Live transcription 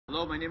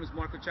Hello, my name is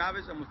Marco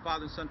Chavez. I'm with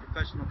Father and Son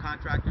Professional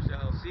Contractors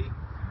LLC.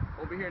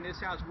 Over here in this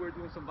house, we're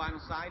doing some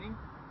vinyl siding,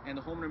 and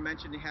the homeowner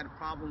mentioned they had a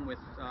problem with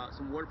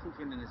some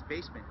waterproofing in his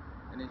basement.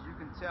 And as you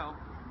can tell,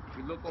 if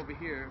we look over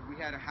here, we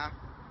had a half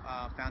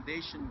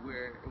foundation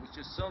where it was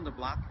just cylinder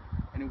block,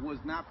 and it was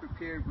not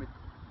prepared with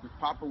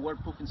proper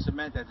waterproofing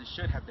cement as it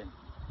should have been.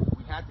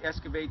 We had to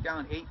excavate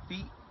down 8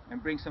 feet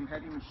and bring some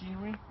heavy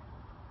machinery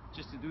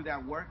just to do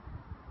that work.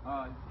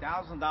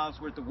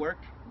 $1,000 worth of work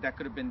that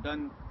could have been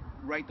done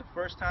right the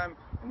first time,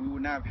 and we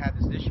would not have had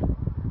this issue.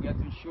 We have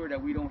to ensure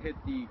that we don't hit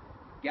the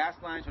gas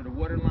lines or the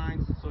water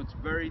lines, so it's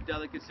a very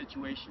delicate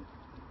situation.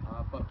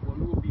 But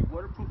we will be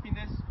waterproofing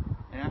this,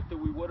 and after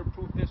we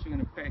waterproof this, we're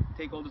going to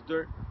take all this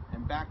dirt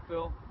and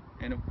backfill,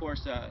 and of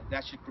course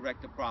that should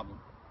correct the problem.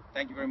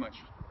 Thank you very much.